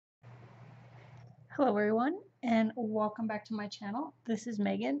Hello everyone and welcome back to my channel. This is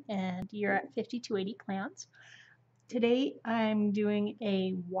Megan and you're at 5280 Clowns. Today I'm doing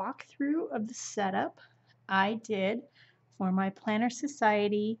a walkthrough of the setup I did for my Planner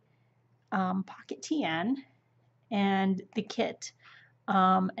Society Pocket TN and the kit.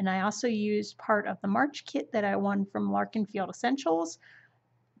 And I also used part of the March kit that I won from Larkin Field Essentials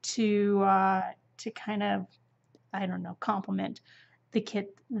to kind of, I don't know, complement the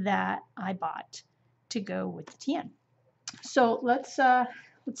kit that I bought to go with the TN. So let's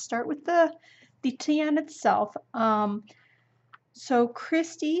start with the TN itself. So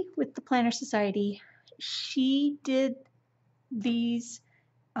Christy with the Planner Society, she did these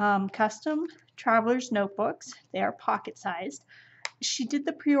custom traveler's notebooks. They are pocket sized. She did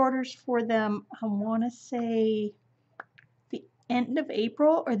the pre-orders for them, I want to say the end of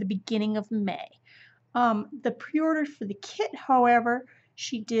April or the beginning of May. The pre-order for the kit, however,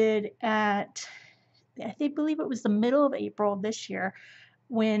 she did at, I believe it was the middle of April this year,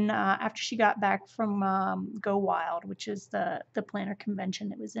 when after she got back from Go Wild, which is the planner convention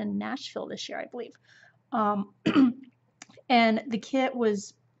that was in Nashville this year, I believe. And the kit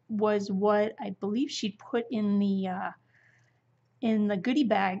was what I believe she'd put in the goodie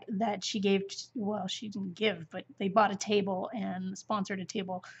bag that she gave. Well, she didn't give, but they bought a table and sponsored a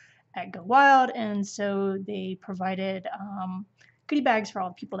table at Go Wild, and so they provided goodie bags for all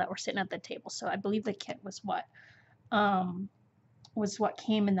the people that were sitting at the table. So I believe the kit was what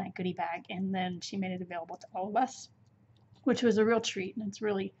came in that goodie bag, and then she made it available to all of us, which was a real treat, and it's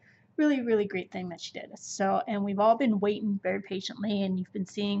really great thing that she did. So, and we've all been waiting very patiently, and you've been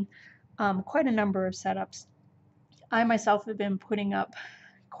seeing quite a number of setups. I myself have been putting up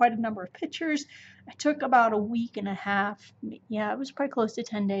quite a number of pictures. I took about a week and a half, yeah, it was probably close to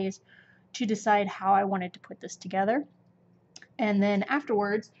 10 days to decide how I wanted to put this together. And then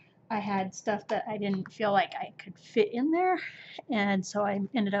afterwards, I had stuff that I didn't feel like I could fit in there, and so I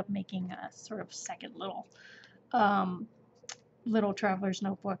ended up making a sort of second little traveler's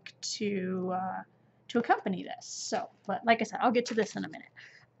notebook to accompany this. So, but like I said, I'll get to this in a minute.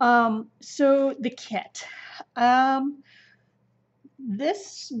 So the kit.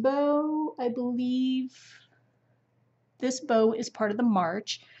 This bow, I believe, this bow is part of the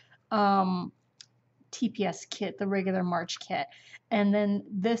March TPS kit, the regular March kit. And then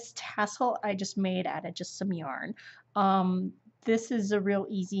this tassel I just made out of just some yarn. This is a real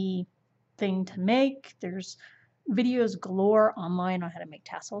easy thing to make. There's videos galore online on how to make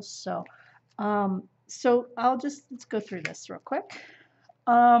tassels. So let's go through this real quick.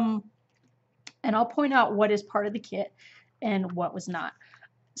 And I'll point out what is part of the kit and what was not.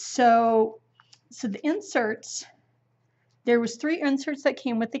 So the inserts, there was 3 inserts that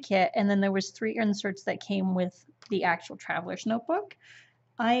came with the kit, and then there was 3 inserts that came with the actual traveler's notebook.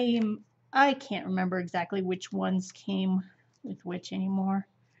 I can't remember exactly which ones came with which anymore.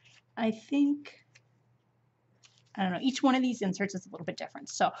 I don't know, each one of these inserts is a little bit different.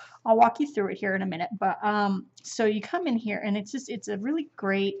 So I'll walk you through it here in a minute. But so you come in here, and it's a really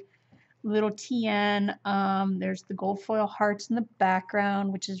great little TN. There's the gold foil hearts in the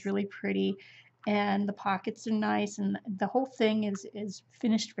background, which is really pretty, and the pockets are nice, and the whole thing is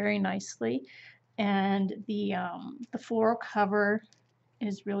finished very nicely. And the floral cover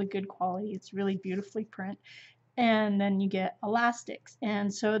is really good quality. It's really beautifully print. And then you get elastics.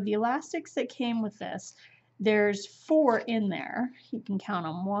 And so the elastics that came with this, there's 4 in there. You can count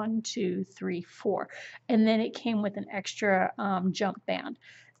them, 1, 2, 3, 4. And then it came with an extra jump band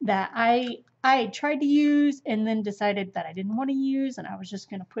that I tried to use and then decided that I didn't want to use, and I was just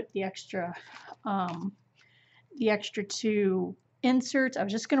going to put the extra 2 inserts. I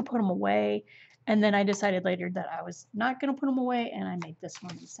was just going to put them away, and then I decided later that I was not going to put them away, and I made this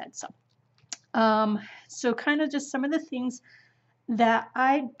one instead. So kind of just some of the things that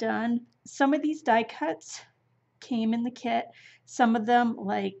I've done. Some of these die cuts came in the kit. Some of them,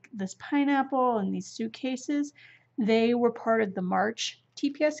 like this pineapple and these suitcases, they were part of the March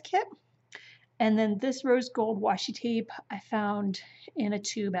TPS kit. And then this rose gold washi tape I found in a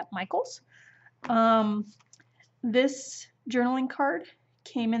tube at Michael's. This journaling card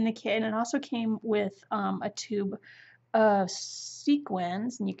came in the kit, and it also came with a tube of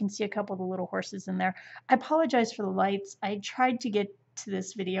sequins, and you can see a couple of the little horses in there. I apologize for the lights. I tried to get to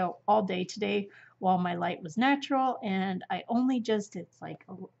this video all day today while my light was natural, and I only just, it's like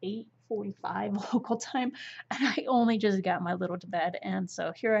 8:45 local time, and I only just got my little to bed, and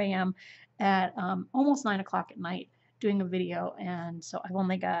so here I am at almost 9 o'clock at night doing a video, and so I've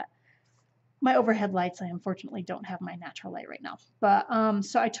only got my overhead lights. I unfortunately don't have my natural light right now, but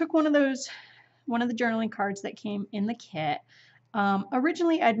so I took one of the journaling cards that came in the kit.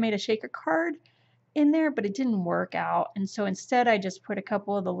 Originally I'd made a shaker card, in there, but it didn't work out. And so instead I just put a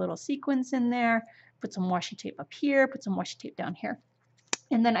couple of the little sequins in there, put some washi tape up here, put some washi tape down here.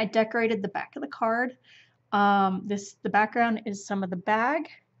 And then I decorated the back of the card. The background is some of the bag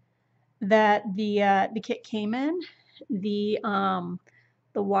that the kit came in. The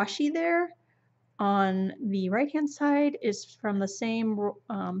washi there on the right hand side is from the same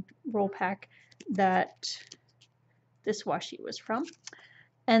roll pack that this washi was from.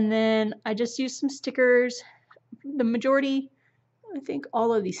 And then I just used some stickers. The majority, I think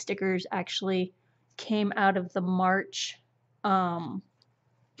all of these stickers actually came out of the March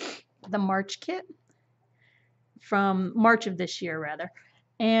kit from March of this year rather,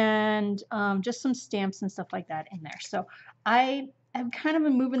 and just some stamps and stuff like that in there. So I have kind of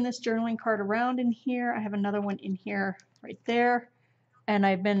been moving this journaling card around in here. I have another one in here right there, and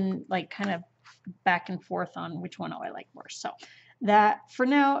I've been like kind of back and forth on which one I like more. So that for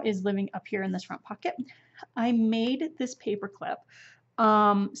now is living up here in this front pocket. I made this paper clip.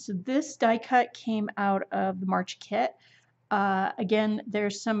 So this die cut came out of the March kit. Again,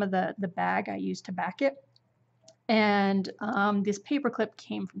 there's some of the bag I used to back it. And this paper clip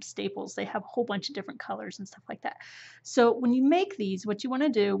came from Staples. They have a whole bunch of different colors and stuff like that. So when you make these, what you want to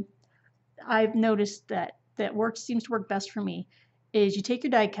do, I've noticed that seems to work best for me, is you take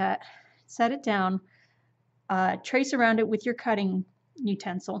your die cut, set it down, trace around it with your cutting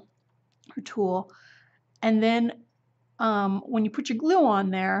utensil or tool, and then when you put your glue on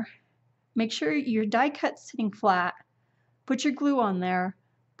there, make sure your die cut's sitting flat, put your glue on there,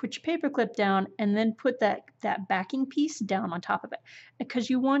 put your paper clip down, and then put that backing piece down on top of it. Because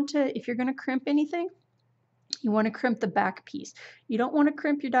you want to, if you're going to crimp anything, you want to crimp the back piece. You don't want to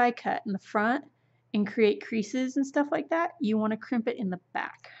crimp your die cut in the front and create creases and stuff like that. You want to crimp it in the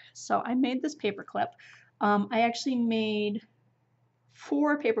back. So I made this paper clip. I actually made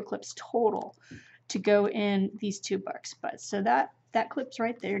 4 paper clips total to go in these 2 books. But so that clip's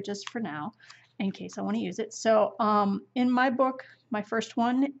right there just for now in case I want to use it. So in my book, my first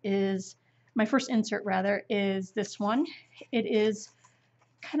insert rather is this one. It is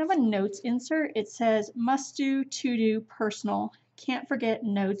kind of a notes insert. It says must do, to do, personal, can't forget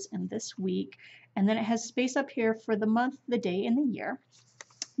notes in this week. And then it has space up here for the month, the day, and the year.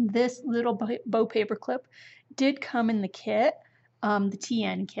 This little bow paper clip did come in the kit, the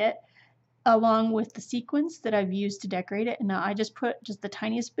TN kit, along with the sequins that I've used to decorate it. And now I just put just the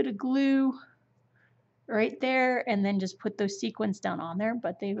tiniest bit of glue right there and then just put those sequins down on there.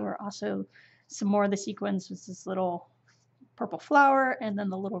 But they were also some more of the sequins with this little purple flower, and then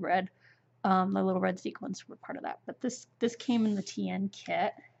the little red sequins were part of that. But this came in the TN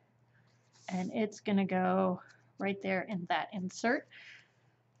kit, and it's gonna go right there in that insert.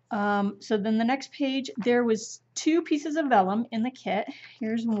 So then the next page, there was 2 pieces of vellum in the kit.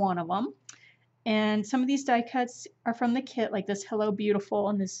 Here's one of them. And some of these die cuts are from the kit, like this Hello Beautiful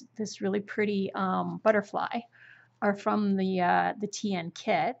and this really pretty butterfly are from the TN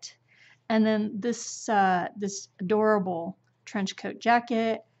kit. And then this adorable trench coat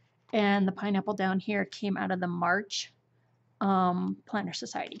jacket and the pineapple down here came out of the March Planner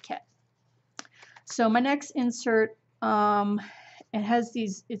Society kit. So my next insert, it has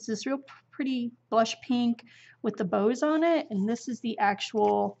it's this real pretty blush pink with the bows on it, and this is the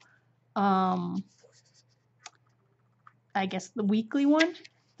actual I guess the weekly one.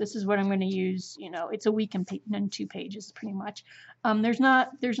 This is what I'm going to use. You know, it's a week and 2 pages pretty much. There's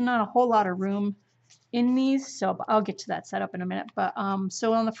not a whole lot of room in these, so I'll get to that setup in a minute. But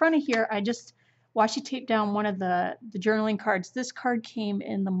so on the front of here, I just washi taped down one of the journaling cards. This card came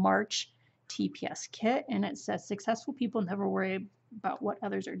in the March TPS kit, and it says successful people never worry about what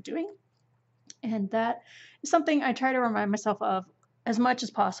others are doing. And that is something I try to remind myself of as much as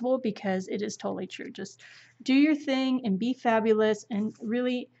possible, because it is totally true. Just do your thing and be fabulous, and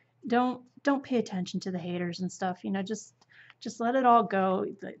really don't pay attention to the haters and stuff. You know, just let it all go.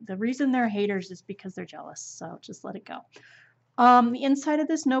 The reason they're haters is because they're jealous, so just let it go. The inside of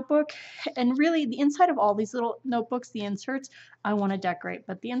this notebook, and really the inside of all these little notebooks, the inserts, I want to decorate,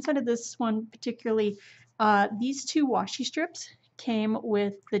 but the inside of this one particularly, these 2 washi strips came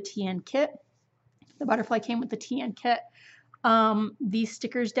with the TN kit. The butterfly came with the TN kit. These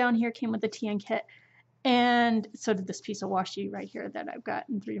stickers down here came with the TN kit, and so did this piece of washi right here that I've got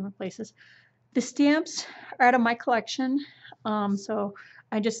in 3 different places. The stamps are out of my collection, so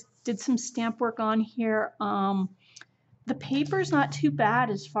I just did some stamp work on here. The paper's not too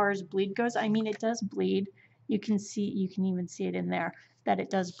bad as far as bleed goes. I mean, it does bleed. You can even see it in there that it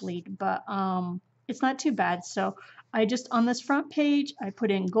does bleed, but it's not too bad. So I just, on this front page, I put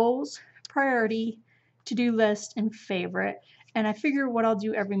in goals, priority, to-do list, and favorite. And I figure what I'll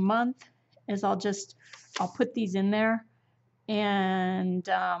do every month is I'll put these in there, and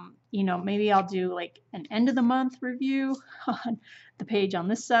you know, maybe I'll do like an end of the month review on the page on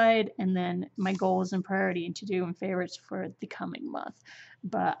this side, and then my goals and priority and to do and favorites for the coming month.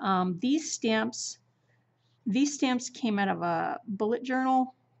 But these stamps came out of a bullet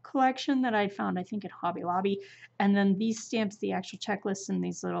journal collection that I found, I think, at Hobby Lobby. And then these stamps, the actual checklists and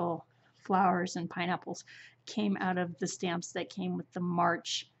these little flowers and pineapples, came out of the stamps that came with the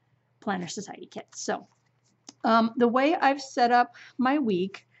March Planner Society kit. So the way I've set up my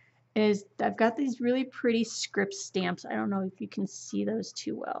week is I've got these really pretty script stamps. I don't know if you can see those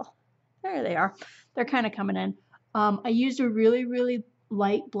too well. There they are. They're kind of coming in. I used a really, really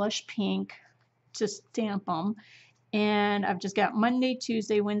light blush pink to stamp them, and I've just got Monday,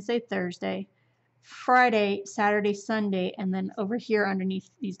 Tuesday, Wednesday, Thursday, Friday, Saturday, Sunday, and then over here underneath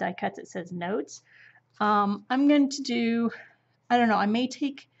these die cuts it says notes. I'm going to do, I don't know, I may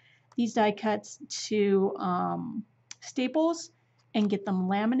take these die cuts to Staples and get them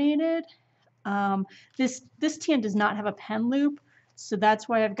laminated. This TN does not have a pen loop, so that's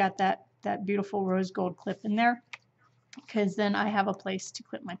why I've got that beautiful rose gold clip in there, because then I have a place to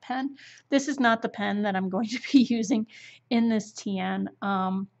clip my pen. This is not the pen that I'm going to be using in this TN.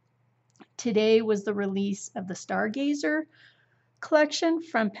 Today was the release of the Stargazer collection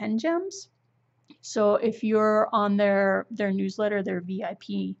from Pen Gems. So if you're on their newsletter, their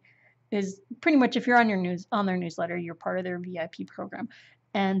VIP is pretty much, if you're on their newsletter, you're part of their VIP program.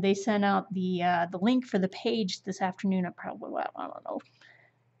 And they sent out the link for the page this afternoon at probably, well, I don't know,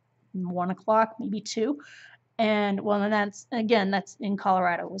 1 o'clock, maybe 2. And well, and that's in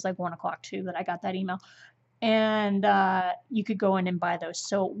Colorado. It was like 1 o'clock too that I got that email. And you could go in and buy those.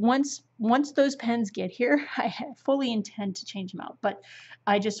 So once those pens get here, I fully intend to change them out. But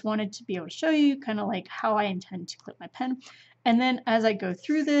I just wanted to be able to show you kind of like how I intend to clip my pen. And then as I go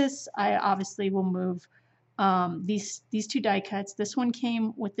through this, I obviously will move these 2 die cuts. This one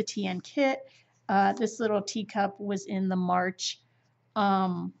came with the TN kit. This little teacup was in the March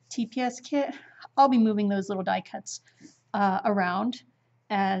TPS kit. I'll be moving those little die cuts around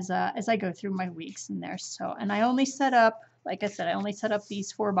as I go through my weeks in there. So, and I only set up, like I said, I only set up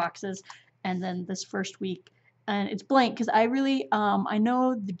these 4 boxes, and then this first week, and it's blank because I really, I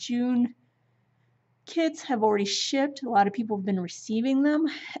know the June kits have already shipped. A lot of people have been receiving them,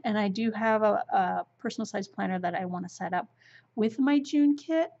 and I do have a personal size planner that I want to set up with my June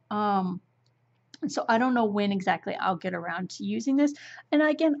kit. So I don't know when exactly I'll get around to using this. And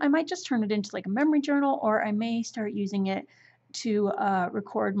again, I might just turn it into like a memory journal, or I may start using it to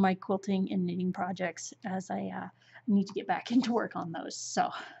record my quilting and knitting projects as I need to get back into work on those. So,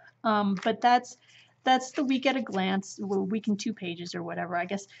 but that's the week at a glance, or week in 2 pages or whatever. I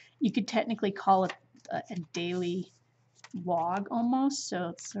guess you could technically call it a daily log almost. So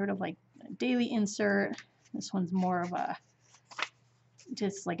it's sort of like a daily insert. This one's more of a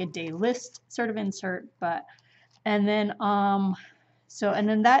just like a day list sort of insert, but and then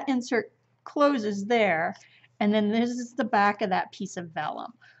that insert closes there, and then this is the back of that piece of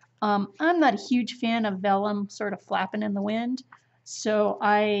vellum. I'm not a huge fan of vellum sort of flapping in the wind, so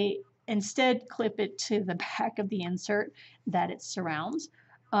I instead clip it to the back of the insert that it surrounds,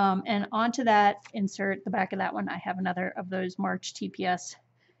 and onto that insert, the back of that one, I have another of those March TPS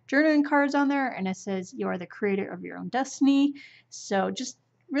journaling cards on there, and it says you are the creator of your own destiny. So just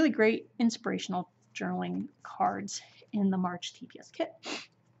really great inspirational journaling cards in the March TPS kit.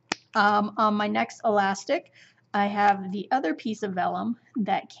 On my next elastic, I have the other piece of vellum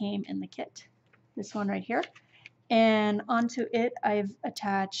that came in the kit, this one right here, and onto it I've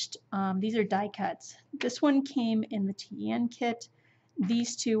attached, these are die cuts. This one came in the TN kit.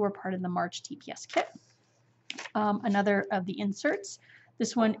 These 2 were part of the March TPS kit. Another of the inserts,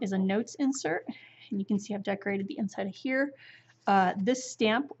 this one is a notes insert, and you can see I've decorated the inside of here. This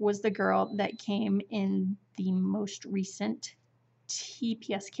stamp was the girl that came in the most recent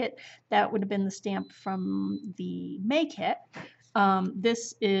TPS kit. That would have been the stamp from the May kit.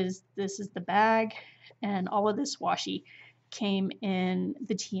 This is the bag, and all of this washi came in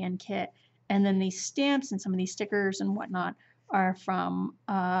the TN kit. And then these stamps and some of these stickers and whatnot are from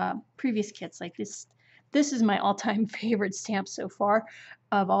previous kits. Like this is my all-time favorite stamp so far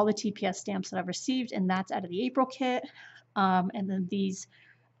of all the TPS stamps that I've received, and that's out of the April kit. And then these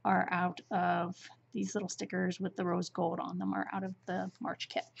are out of these little stickers with the rose gold on them are out of the March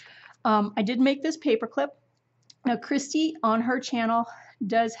kit. I did make this paper clip. Now Christy on her channel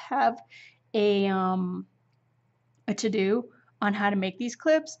does have a to-do on how to make these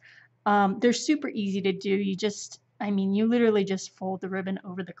clips. They're super easy to do. You literally just fold the ribbon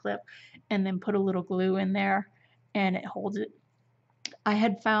over the clip and then put a little glue in there and it holds it I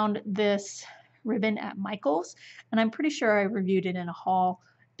had found this ribbon at Michael's, and I'm pretty sure I reviewed it in a haul.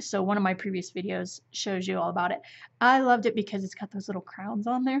 So one of my previous videos shows you all about it. I loved it because it's got those little crowns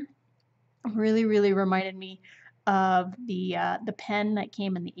on there. Really, really reminded me of the pen that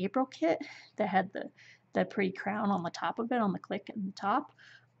came in the April kit that had the pretty crown on the top of it, on the click in the top.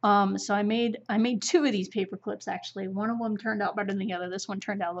 So I made 2 of these paper clips actually. One of them turned out better than the other. This one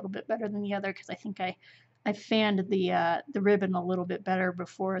turned out a little bit better than the other because I think I fanned the ribbon a little bit better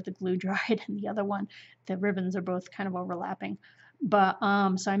before the glue dried, and the other one, the ribbons are both kind of overlapping. But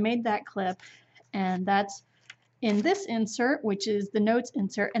so I made that clip, and that's in this insert, which is the notes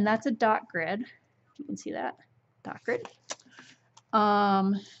insert, and that's a dot grid. You can see that dot grid.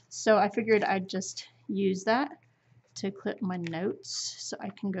 So I figured I'd just use that to clip my notes, so I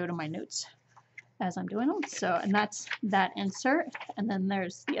can go to my notes as I'm doing them. So, and that's that insert, and then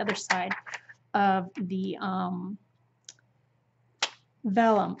there's the other side of the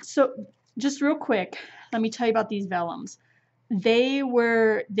vellum. So just real quick, let me tell you about these vellums. They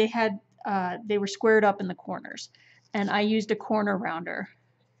were squared up in the corners, and I used a corner rounder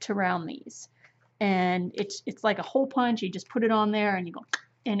to round these. And it's like a hole punch. You just put it on there and you go,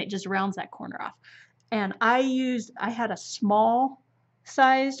 and it just rounds that corner off. And I had a small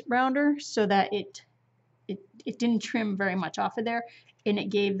sized rounder so that it didn't trim very much off of there, and it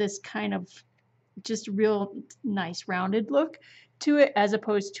gave this kind of just real nice rounded look to it, as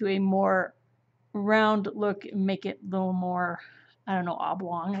opposed to a more round look, make it a little more, I don't know,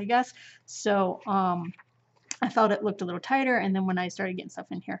 oblong, I guess. So I felt it looked a little tighter, and then when I started getting stuff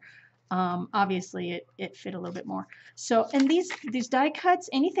in here, obviously it fit a little bit more. So, and these die cuts,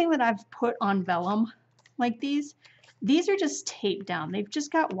 anything that I've put on vellum like these are just taped down. They've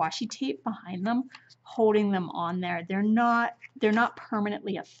just got washi tape behind them holding them on there. They're not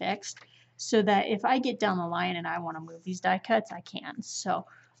permanently affixed, so that if I get down the line and I want to move these die cuts, I can. So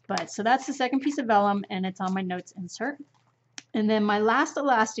that's the second piece of vellum, and it's on my notes insert. And then my last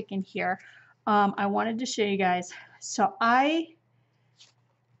elastic in here, I wanted to show you guys. So I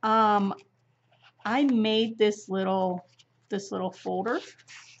made this little folder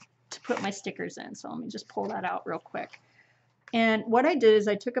to put my stickers in. So let me just pull that out real quick. And what I did is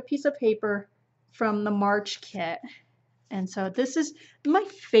I took a piece of paper from the March kit. And so this is my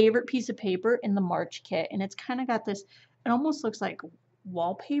favorite piece of paper in the March kit. And it's kind of got this, it almost looks like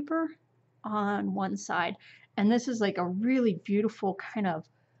wallpaper on one side. And this is like a really beautiful kind of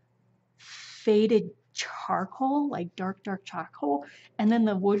faded charcoal, like dark charcoal. And then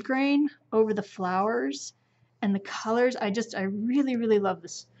the wood grain over the flowers and the colors. I really, really love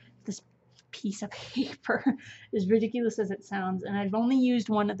this piece of paper, as ridiculous as it sounds. And I've only used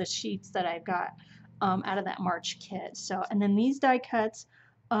one of the sheets that I've got out of that March kit. So, and then these die cuts,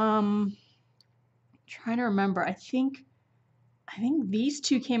 trying to remember, I think these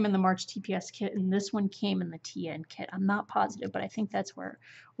 2 came in the March TPS kit, and this one came in the TN kit. I'm not positive, but I think that's where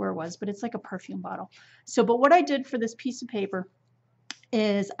it was. But it's like a perfume bottle. So, but what I did for this piece of paper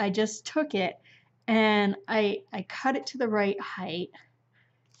is I just took it and I cut it to the right height.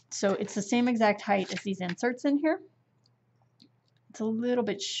 So it's the same exact height as these inserts in here. It's a little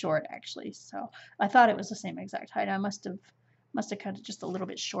bit short actually, so I thought it was the same exact height. I must have cut it just a little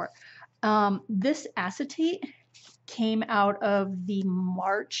bit short. This acetate came out of the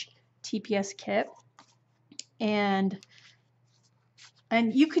March TPS kit, and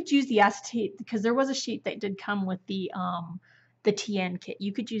you could use the acetate because there was a sheet that did come with the TN kit.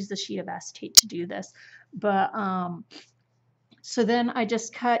 You could use the sheet of acetate to do this, but so then I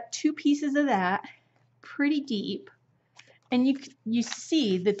just cut 2 pieces of that pretty deep. And you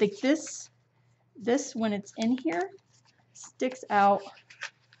see that this when it's in here sticks out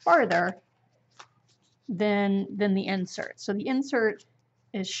farther than the insert. So the insert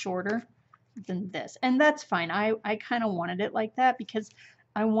is shorter than this, and that's fine. I kind of wanted it like that because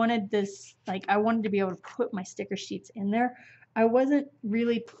I wanted this, like I wanted to be able to put my sticker sheets in there. I wasn't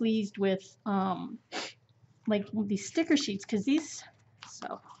really pleased with like these sticker sheets because these.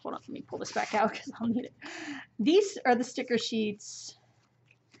 So hold on, let me pull this back out because I'll need it. These are the sticker sheets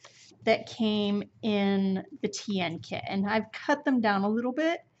that came in the TN kit, and I've cut them down a little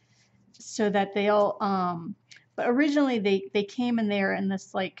bit so that they'll but originally they came in there in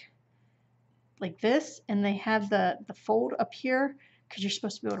this like this, and they have the fold up here because you're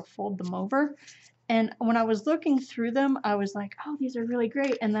supposed to be able to fold them over. And when I was looking through them, I was like, oh, these are really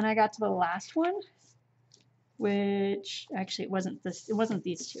great. And then I got to the last one, which actually it wasn't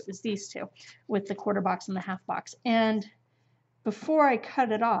these 2, it was these 2 with the quarter box and the half box. And before I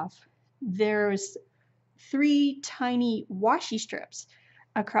cut it off, there's 3 tiny washi strips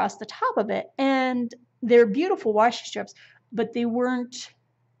across the top of it, and they're beautiful washi strips, but they weren't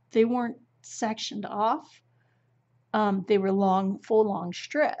sectioned off. They were full long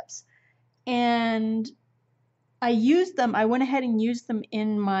strips, and I went ahead and used them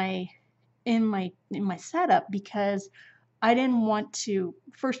in my setup because I didn't want to,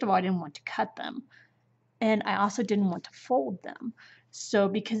 first of all, I didn't want to cut them, and I also didn't want to fold them. So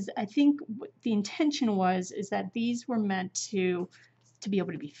because I think what the intention is that these were meant to be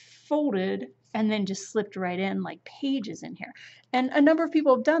able to be folded and then just slipped right in like pages in here. And a number of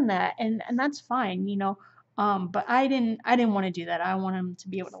people have done that, and that's fine, you know. But I didn't want to do that. I want them to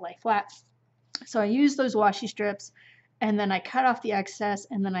be able to lay flat. So I used those washi strips, and then I cut off the excess,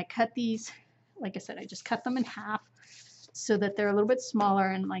 and then I cut these, like I said, I just cut them in half so that they're a little bit smaller.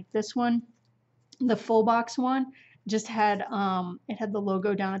 And like this one, the full box one, just had it had the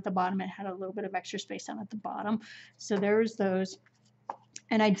logo down at the bottom. It had a little bit of extra space down at the bottom. So there's those.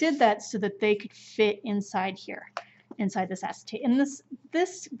 And I did that so that they could fit inside here, inside this acetate. And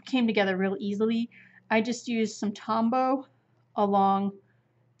this came together real easily. I just used some Tombow along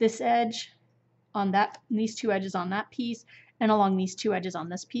this edge on these two edges on that piece, and along these two edges on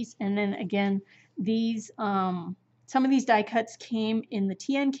this piece. And then again, these some of these die cuts came in the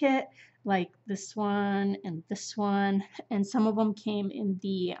TN kit, like this one and this one, and some of them came in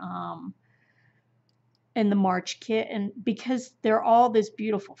the March kit. And because they're all this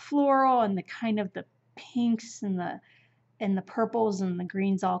beautiful floral, and the kind of the pinks and the purples and the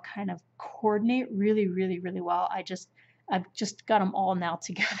greens all kind of coordinate really, really, really well, I've just got them all now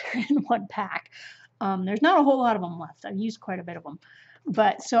together in one pack. There's not a whole lot of them left. I've used quite a bit of them.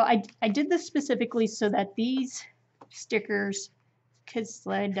 But so I did this specifically so that these stickers could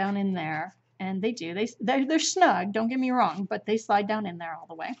slide down in there. And they do. They're snug, don't get me wrong, but they slide down in there all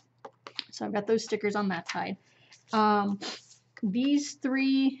the way. So I've got those stickers on that side. These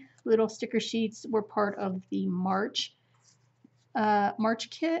 3 little sticker sheets were part of the March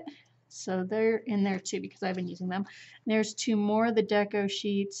kit. So they're in there too because I've been using them. There's 2 more of the deco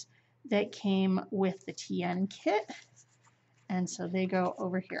sheets that came with the TN kit. And so they go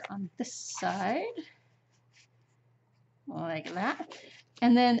over here on this side, like that.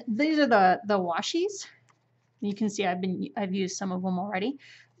 And then these are the washies. You can see I've used some of them already,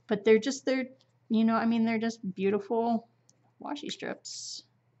 but they're you know, I mean, they're just beautiful washi strips.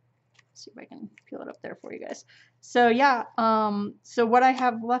 Let's see if I can peel it up there for you guys. So yeah, so what I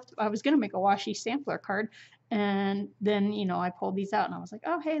have left, I was gonna make a washi sampler card, and then, you know, I pulled these out and I was like,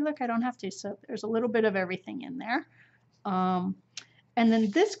 oh hey, look, I don't have to. So there's a little bit of everything in there. And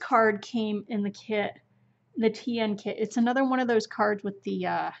then this card came in the kit, the TN kit. It's another one of those cards with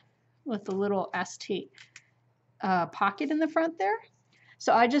the little acetate pocket in the front there.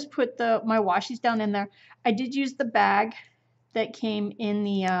 So I just put my washies down in there. I did use the bag that came in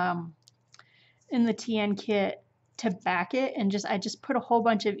the TN kit to back it, and I just put a whole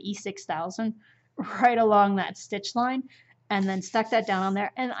bunch of E6000 right along that stitch line, and then stuck that down on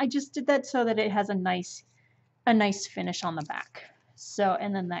there. And I just did that so that it has a nice finish on the back. So,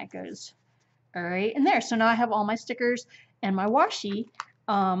 and then that goes right in there. So now I have all my stickers and my washi,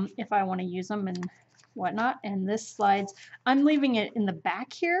 if I want to use them and whatnot. And this slides, I'm leaving it in the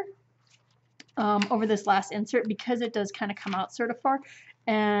back here over this last insert because it does kind of come out sort of far,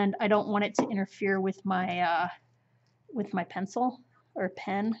 and I don't want it to interfere with my pencil or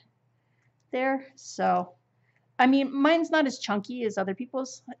pen there. So I mean, mine's not as chunky as other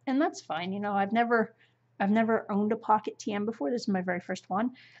people's, and that's fine. You know, I've never owned a Pocket TN before. This is my very first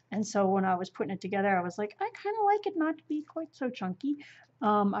one, and so when I was putting it together, I was like, I kind of like it not to be quite so chunky.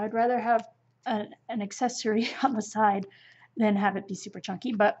 I'd rather have an accessory on the side than have it be super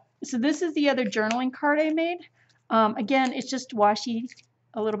chunky. But so this is the other journaling card I made. Again, it's just washi,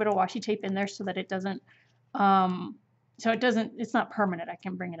 a little bit of washi tape in there so that it doesn't, it's not permanent. I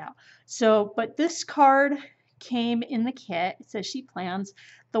can bring it out. So, but this card came in the kit. It says She Plans.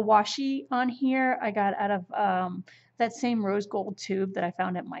 The washi on here I got out of that same rose gold tube that I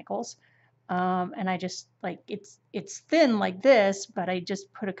found at Michael's. And I just like, it's thin like this, but I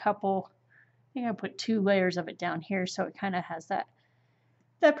just put a couple, I think I put 2 layers of it down here, so it kind of has that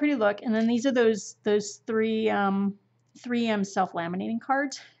pretty look. And then these are those 3M self-laminating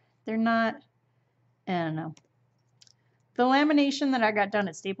cards. They're not, I don't know. The lamination that I got done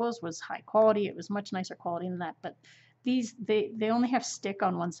at Staples was high quality. It was much nicer quality than that. But these, they only have stick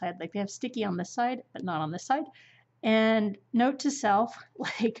on one side. Like they have sticky on this side, but not on this side. And note to self,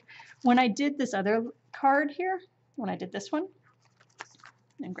 like when I did this other card here, when I did this one,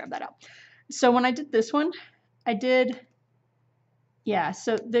 and grab that out. So when I did this one, I did, yeah,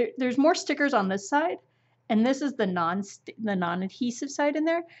 so there's more stickers on this side, and this is the non-adhesive side in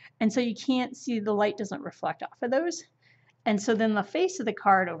there, and so you can't see, the light doesn't reflect off of those. And so then the face of the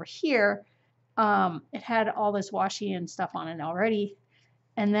card over here, it had all this washi and stuff on it already.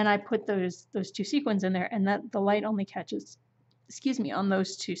 And then I put those two sequins in there, and that the light only catches, excuse me, on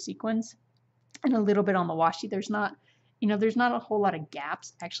those two sequins and a little bit on the washi. There's not, there's not a whole lot of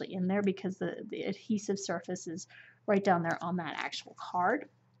gaps actually in there because the adhesive surface is right down there on that actual card.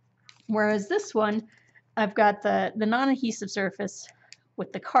 Whereas this one, I've got the non-adhesive surface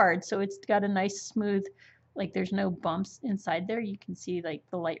with the card, so it's got a nice smooth, like there's no bumps inside there. You can see like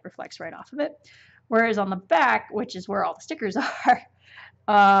the light reflects right off of it. Whereas on the back, which is where all the stickers are,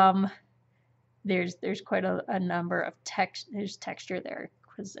 there's quite a number of there's texture there,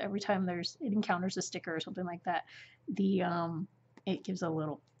 because every time it encounters a sticker or something like that, it gives a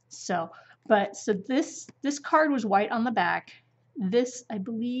little. So this card was white on the back. This, I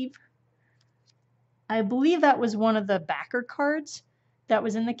believe that was one of the backer cards that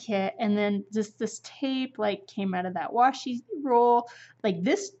was in the kit, and then this tape like came out of that washi roll. Like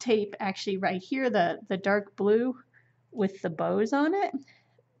this tape actually right here, the dark blue with the bows on it.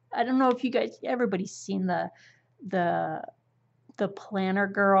 I don't know if you guys, everybody's seen the Planner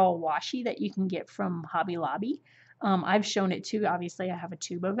Girl washi that you can get from Hobby Lobby. I've shown it too. Obviously, I have a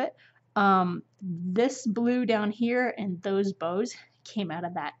tube of it. This blue down here and those bows came out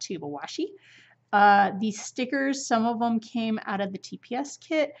of that tube of washi. These stickers, some of them came out of the TPS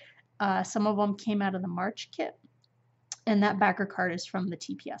kit. Some of them came out of the March kit. And that backer card is from the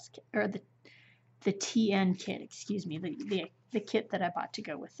TPS kit, or the TN kit, excuse me, the kit that I bought to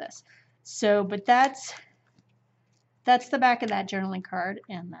go with this. So, but that's the back of that journaling card,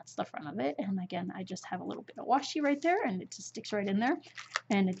 and that's the front of it. And again, I just have a little bit of washi right there, and it just sticks right in there.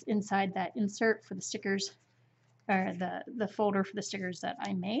 And it's inside that insert for the stickers, or the folder for the stickers that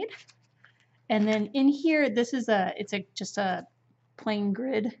I made. And then in here, this is just a plain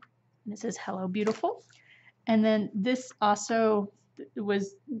grid, and it says "Hello, Beautiful." And then this also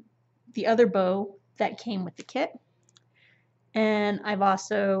was the other bow that came with the kit. And I've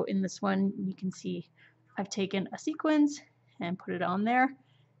also, in this one, you can see I've taken a sequins and put it on there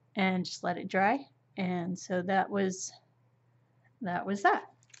and just let it dry. And so that was that.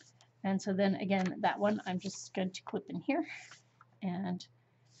 And so then again, that one I'm just going to clip in here and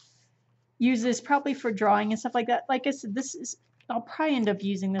use this probably for drawing and stuff like that. Like I said, I'll probably end up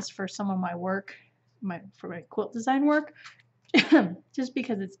using this for some of my work, for my quilt design work, just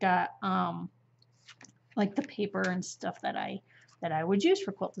because it's got like the paper and stuff that I would use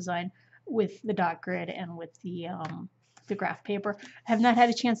for quilt design with the dot grid and with the graph paper. I have not had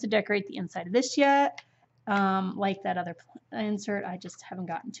a chance to decorate the inside of this yet. Like that other insert, I just haven't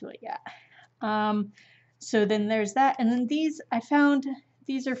gotten to it yet. So then there's that, and then these I found.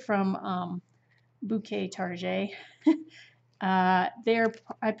 These are from Bouquet Target. I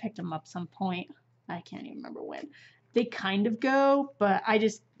picked them up some point. I can't even remember when. They kind of go, but I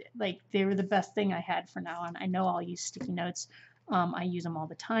just, like, they were the best thing I had for now on. I know I'll use sticky notes. I use them all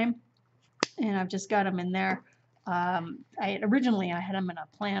the time, and I've just got them in there. Originally I had them in a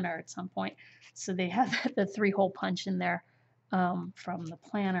planner at some point, so they have the 3-hole punch in there from the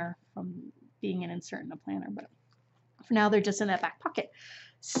planner, from being an insert in a planner, but for now they're just in that back pocket.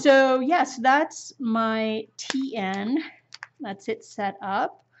 So yes, that's my TN. That's it set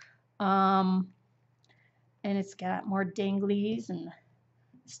up. And it's got more danglies and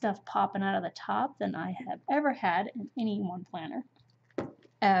stuff popping out of the top than I have ever had in any one planner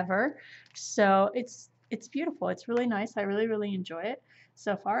ever. So it's beautiful. It's really nice. I really enjoy it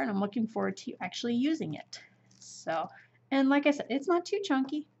so far, and I'm looking forward to actually using it. So, and like I said, it's not too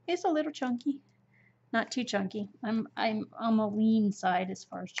chunky. It's a little chunky. Not too chunky. I'm on the lean side as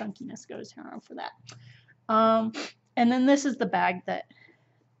far as chunkiness goes here for that. And then this is the bag that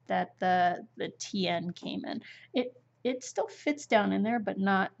the TN came in. It still fits down in there, but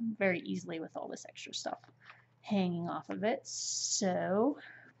not very easily with all this extra stuff hanging off of it. So,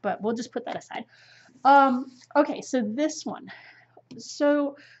 but we'll just put that aside. Okay, so this one.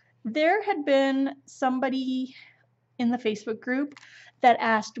 So there had been somebody in the Facebook group that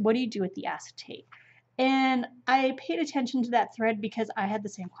asked, what do you do with the acetate? And I paid attention to that thread because I had the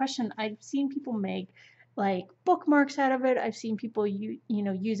same question. I've seen people make like bookmarks out of it. I've seen people use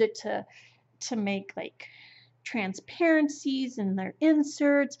it to make like transparencies in their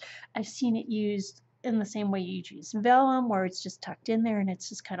inserts. I've seen it used in the same way you use vellum, where it's just tucked in there and it's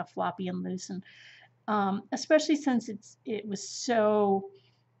just kind of floppy and loose. And especially since it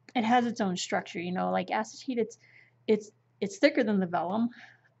has its own structure, like acetate, it's thicker than the vellum.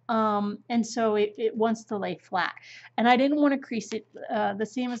 And so it wants to lay flat, and I didn't want to crease it. The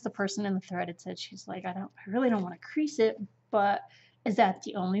same as the person in the thread had said, she's like, I really don't want to crease it, but is that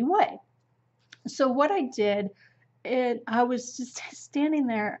the only way? So what I did And I was just standing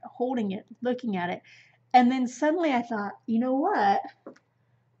there holding it, looking at it. And then suddenly I thought, you know what?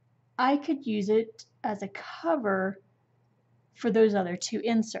 I could use it as a cover for those other 2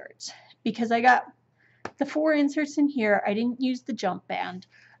 inserts, because I got the 4 inserts in here. I didn't use the jump band,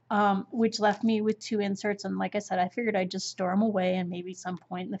 which left me with 2 inserts. And like I said, I figured I'd just store them away, and maybe some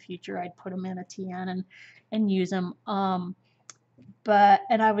point in the future I'd put them in a TN and use them.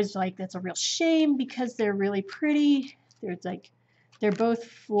 And I was like, that's a real shame because they're really pretty. They're both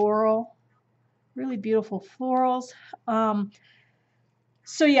floral, really beautiful florals.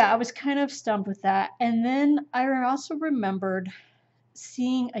 So yeah, I was kind of stumped with that. And then I also remembered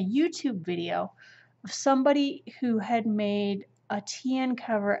seeing a YouTube video of somebody who had made a TN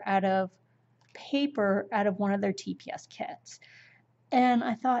cover out of paper out of one of their TPS kits. And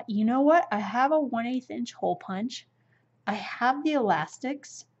I thought, you know what? I have a 1/8 inch hole punch. I have the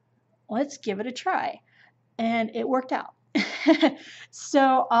elastics. Let's give it a try. And it worked out.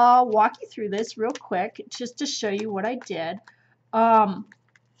 So I'll walk you through this real quick just to show you what I did.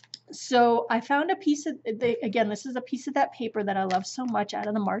 So I found a piece of, again, this is a piece of that paper that I love so much out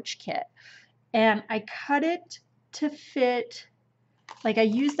of the March kit. And I cut it to fit, like I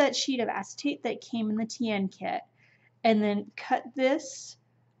used that sheet of acetate that came in the TN kit, and then cut this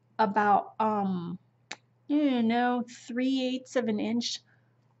about, 3/8 of an inch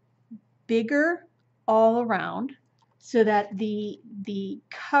bigger all around, so that the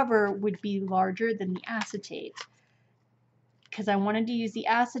cover would be larger than the acetate, because I wanted to use the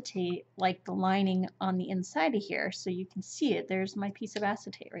acetate like the lining on the inside of here, so you can see it. There's my piece of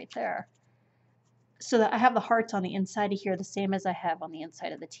acetate right there, so that I have the hearts on the inside of here the same as I have on the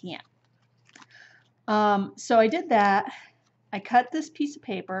inside of the TN. So I did that. I cut this piece of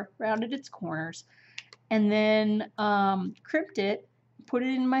paper, rounded its corners, and then crimped it, put it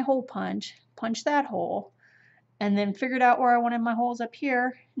in my hole punch, punched that hole, and then figured out where I wanted my holes up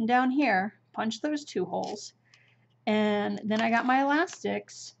here and down here, punched those 2 holes. And then I got my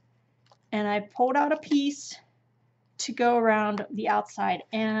elastics, and I pulled out a piece to go around the outside.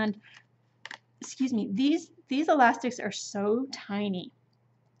 And excuse me, these elastics are so tiny.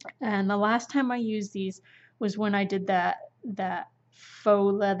 And the last time I used these was when I did that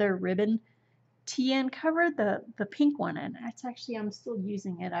faux leather ribbon TN cover, the pink one, and it's actually, I'm still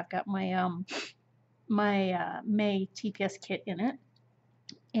using it. I've got my May TPS kit in it,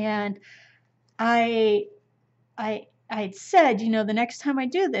 and I had said, the next time I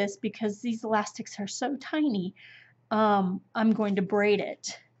do this, because these elastics are so tiny, I'm going to braid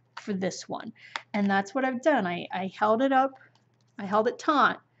it for this one. And that's what I've done. I held it up, I held it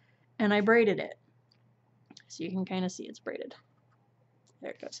taut, and I braided it. So you can kind of see it's braided.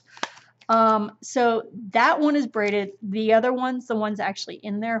 There it goes. So that one is braided. The other ones, the ones actually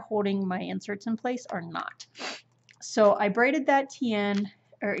in there holding my inserts in place, are not. So I braided that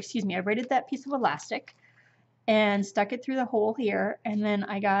I braided that piece of elastic and stuck it through the hole here, and then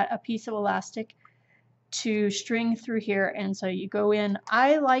I got a piece of elastic to string through here. And so you go in.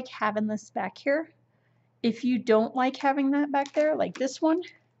 I like having this back here. If you don't like having that back there, like this one,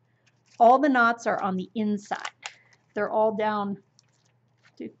 all the knots are on the inside. They're all down,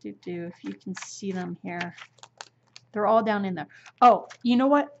 if you can see them here. They're all down in there. Oh, you know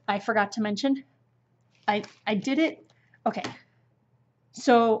what I forgot to mention? I did it, okay.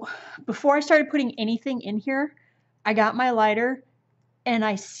 So before I started putting anything in here, I got my lighter and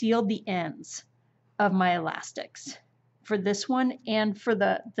I sealed the ends of my elastics for this one and for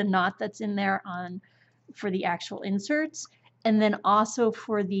the knot that's in there for the actual inserts, and then also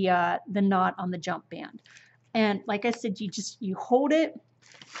for the knot on the jump band. And like I said, you hold it,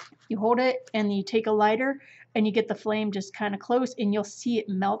 and you take a lighter and you get the flame just kind of close, and you'll see it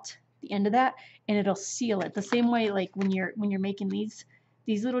melt the end of that, and it'll seal it the same way like when you're making these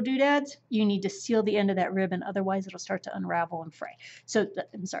little doodads. You need to seal the end of that ribbon, otherwise it'll start to unravel and fray. So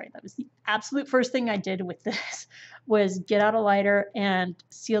I'm sorry, that was the absolute first thing I did with this, was get out a lighter and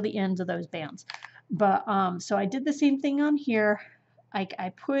seal the ends of those bands. But so I did the same thing on here.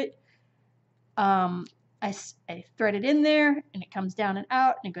 I put I thread it in there, and it comes down and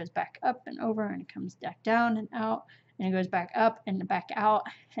out, and it goes back up and over, and it comes back down and out, and it goes back up and back out.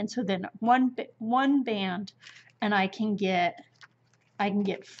 And so then one band, and I can get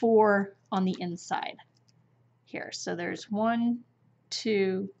 4 on the inside here. So there's 1,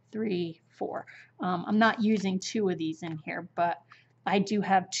 2, 3, 4. I'm not using 2 of these in here, but I do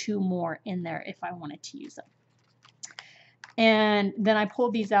have 2 more in there if I wanted to use them. And then I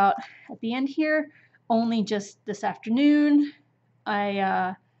pulled these out at the end here. Only just this afternoon,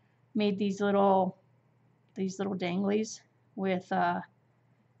 I made these little danglies with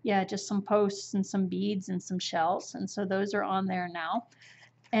yeah, just some posts and some beads and some shells, and so those are on there now.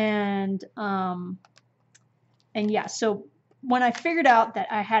 And yeah, so when I figured out that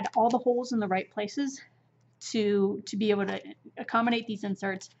I had all the holes in the right places to be able to accommodate these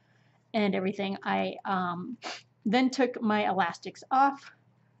inserts and everything, I then took my elastics off.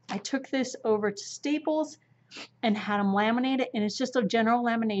 I took this over to Staples and had them laminated, and it's just a general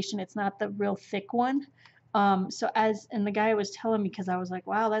lamination. It's not the real thick one. And the guy was telling me, because I was like,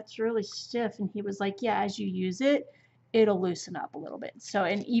 wow, that's really stiff, and he was like, yeah, as you use it, it'll loosen up a little bit. So,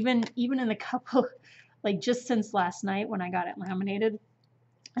 and even in a couple, like just since last night when I got it laminated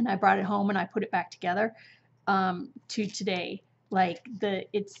and I brought it home and I put it back together, to today, like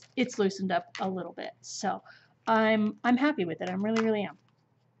it's loosened up a little bit. So I'm happy with it. I'm really am.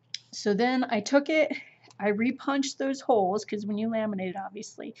 So then I took it, I repunched those holes, because when you laminate it,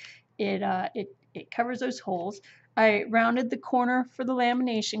 obviously it covers those holes. I rounded the corner for the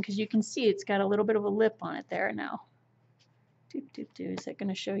lamination, because you can see it's got a little bit of a lip on it there now. Is that going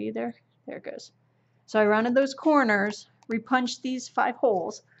to show you there? There it goes. So I rounded those corners, repunched these 5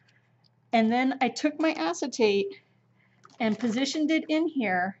 holes, and then I took my acetate and positioned it in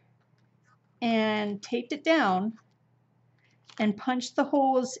here and taped it down and punched the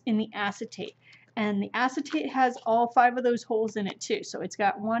holes in the acetate. And the acetate has all 5 of those holes in it too. So it's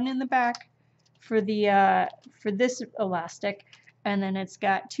got one in the back for the for this elastic, and then it's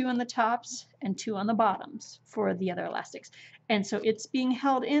got 2 on the tops and 2 on the bottoms for the other elastics. And so it's being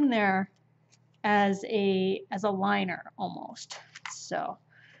held in there as a liner almost. So,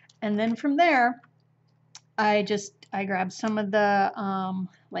 and then from there, I grabbed some of the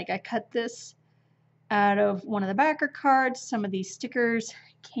like I cut this out of one of the backer cards. Some of these stickers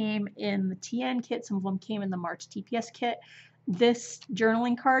came in the TN kit. Some of them came in the March TPS kit. This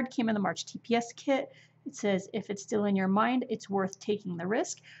journaling card came in the March TPS kit. It says, if it's still in your mind, it's worth taking the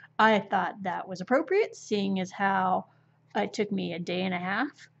risk. I thought that was appropriate, seeing as how it took me a day and a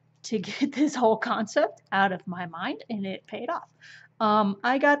half to get this whole concept out of my mind, and it paid off.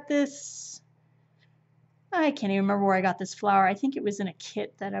 I got this, I can't even remember where I got this flower. I think it was in a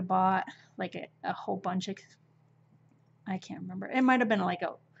kit that I bought, like a whole bunch of, I can't remember. It might have been like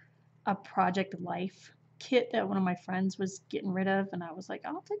a Project Life kit that one of my friends was getting rid of, and I was like,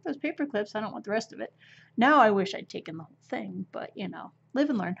 I'll take those paper clips. I don't want the rest of it. Now I wish I'd taken the whole thing, but you know, live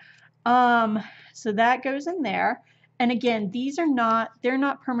and learn. So that goes in there. And again, these are not, they're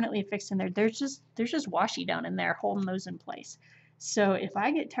not permanently affixed in there. There's just washi down in there holding those in place. So if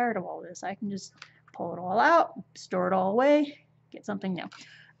I get tired of all this, I can just pull it all out, store it all away, get something new.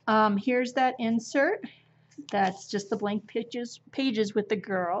 Here's that insert. That's just the blank pages with the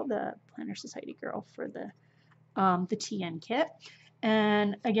girl, the Planner Society girl for the TN kit.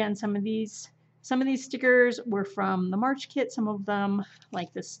 And again, some of these stickers were from the March kit. Some of them,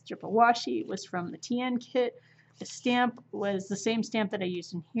 like this strip of washi, was from the TN kit. The stamp was the same stamp that I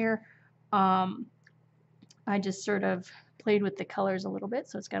used in here. I just sort of played with the colors a little bit,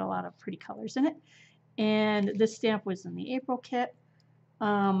 so it's got a lot of pretty colors in it. And this stamp was in the April kit.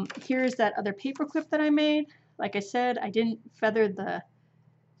 Here's that other paper clip that I made. Like I said, I didn't feather the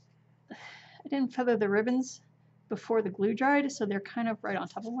ribbons before the glue dried, so they're kind of right on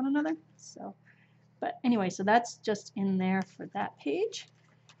top of one another. So, but anyway, so that's just in there for that page.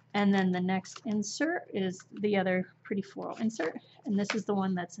 And then the next insert is the other pretty floral insert, and this is the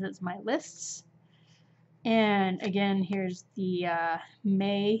one that says my lists. And again, here's the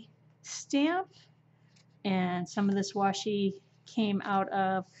May stamp, and some of this washi came out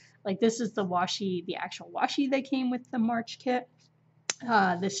of, like this is the washi, the actual washi that came with the March kit.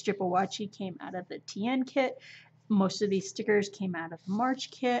 This strip of washi came out of the TN kit. Most of these stickers came out of the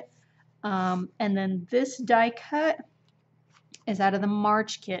March kit. And then this die cut is out of the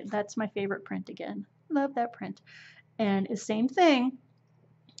March kit. That's my favorite print again. Love that print. And the same thing,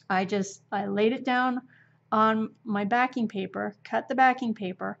 I laid it down on my backing paper, cut the backing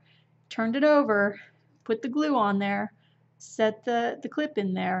paper, turned it over, put the glue on there, set the clip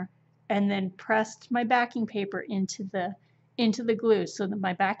in there, and then pressed my backing paper into the glue so that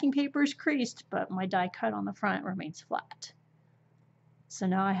my backing paper is creased, but my die cut on the front remains flat. So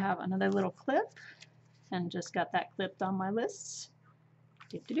now I have another little clip, and just got that clipped on my lists.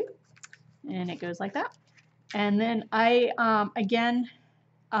 And it goes like that. And then I, again,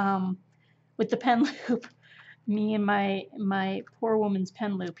 with the pen loop, me and my poor woman's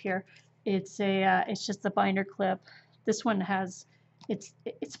pen loop here, it's just a binder clip. This one has, it's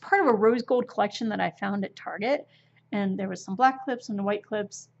part of a rose gold collection that I found at Target, and there was some black clips and white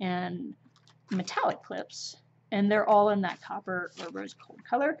clips and metallic clips, and they're all in that copper or rose gold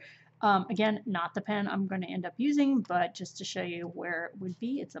color. Again, not the pen I'm going to end up using, but just to show you where it would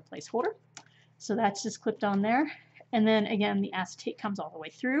be, it's a placeholder. So that's just clipped on there. And then again, the acetate comes all the way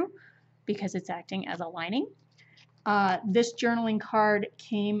through because it's acting as a lining. This journaling card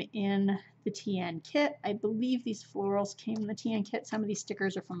came in the TN kit. I believe these florals came in the TN kit. Some of these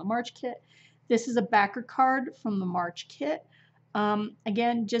stickers are from the March kit. This is a backer card from the March kit.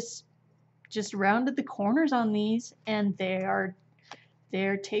 Again, just rounded the corners on these, and they're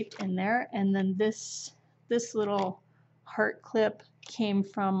taped in there. And then this little heart clip came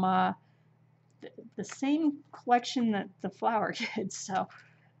from the same collection that the flower did. So,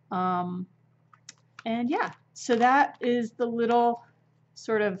 and yeah, so that is the little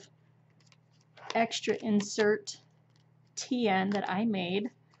sort of extra insert TN that I made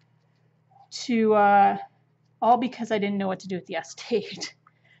to all because I didn't know what to do with the acetate.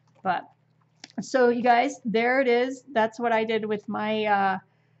 But so you guys, there it is. That's what I did with my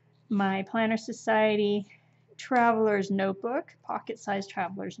my Planner Society Traveler's Notebook, pocket-sized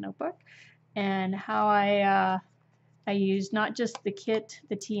Traveler's Notebook, and how I used not just the kit,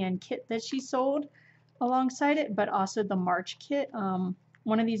 the TN kit that she sold alongside it, but also the March kit.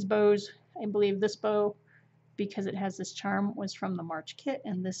 One of these bows, I believe this bow, because it has this charm, was from the March kit,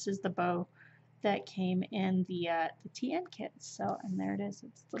 and this is the bow that came in the TN kit. So, and there it is.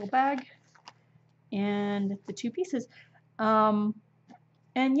 It's a little bag and the 2 pieces.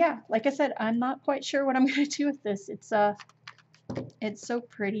 And yeah, like I said, I'm not quite sure what I'm going to do with this. It's so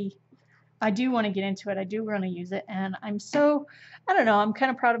pretty. I do want to get into it. I do want to use it, and I don't know, I'm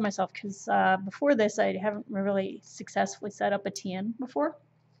kind of proud of myself because before this I haven't really successfully set up a TN before,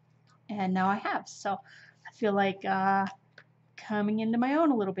 and now I have. So I feel like coming into my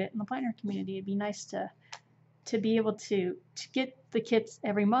own a little bit in the planner community. It'd be nice to be able to get the kits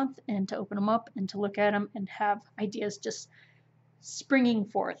every month and to open them up and to look at them and have ideas just springing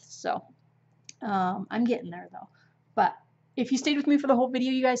forth. So I'm getting there though. But if you stayed with me for the whole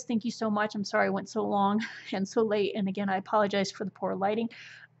video, you guys, thank you so much. I'm sorry I went so long and so late, and again, I apologize for the poor lighting.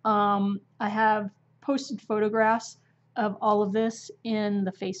 I have posted photographs of all of this in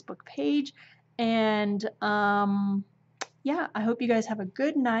the Facebook page, and yeah, I hope you guys have a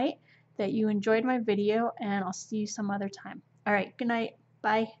good night, that you enjoyed my video, and I'll see you some other time. All right, good night.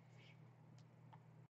 Bye.